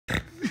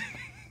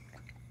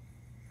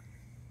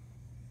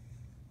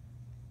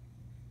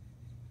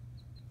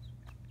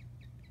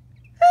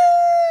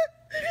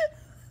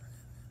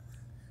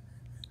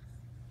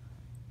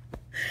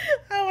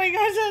my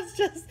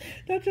gosh,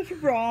 that's just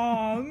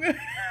wrong.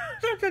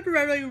 That's just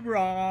really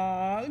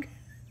wrong.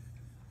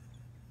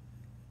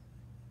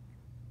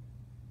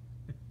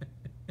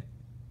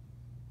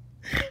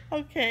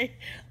 Okay,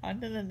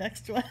 on to the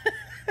next one.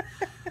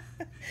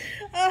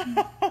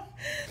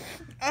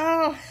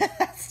 Oh,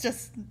 that's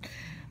just,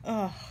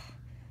 oh,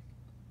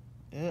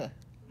 ugh.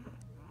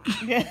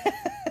 Yeah.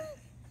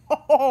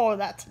 Oh,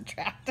 that's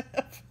attractive.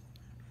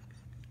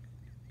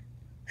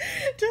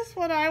 Just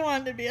what I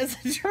wanted to be as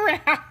a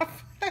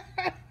giraffe.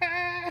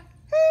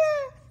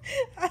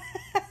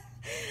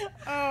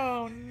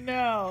 Oh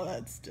no,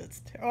 that's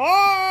just terrible.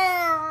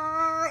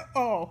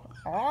 Oh,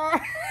 oh.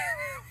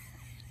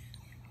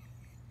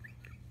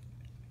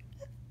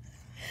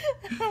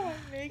 Oh,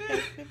 my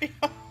makeup's gonna be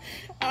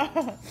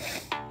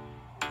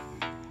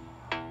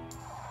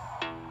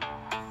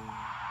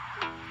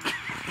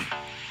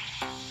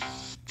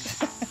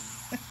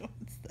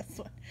What's this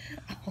one?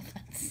 Oh,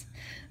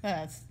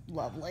 that's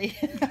lovely.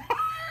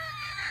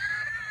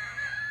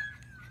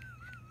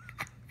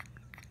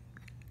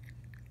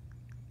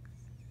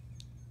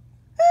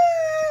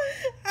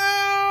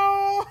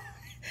 Oh,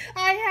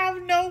 I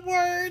have no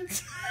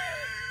words.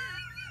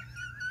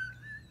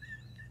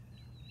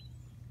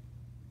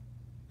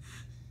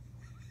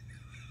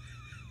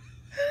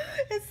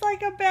 It's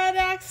like a bad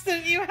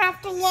accident. You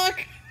have to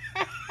look.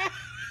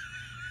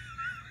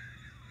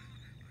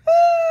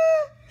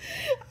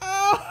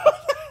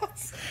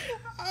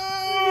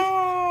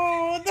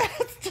 Oh,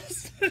 that's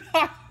just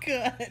not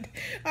good.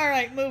 All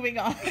right, moving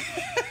on.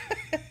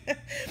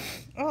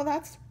 Oh,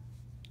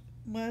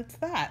 what's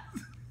that?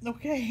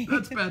 Okay.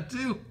 That's bad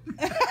too.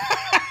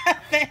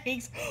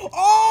 Thanks.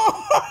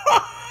 Oh!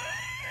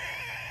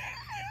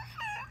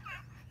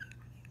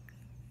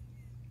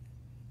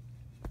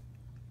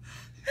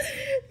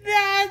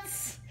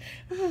 That's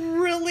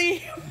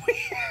really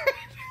weird.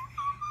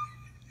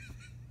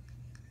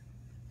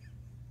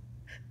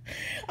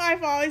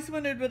 I've always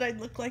wondered what I'd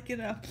look like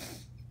in a,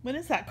 what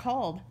is that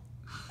called?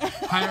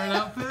 Pirate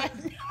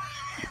outfit?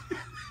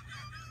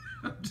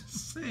 I'm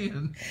just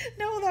saying.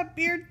 No, that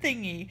beard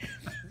thingy.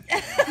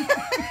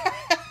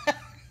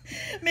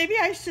 Maybe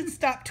I should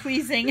stop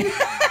tweezing.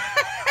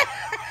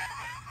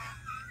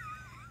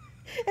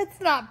 It's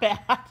not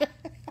bad.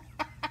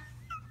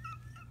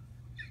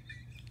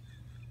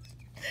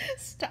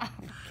 Stop.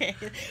 Okay,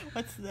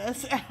 what's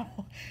this?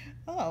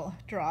 Oh,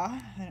 draw.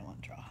 I don't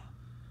want to draw.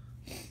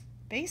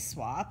 Base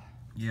swap.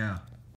 Yeah.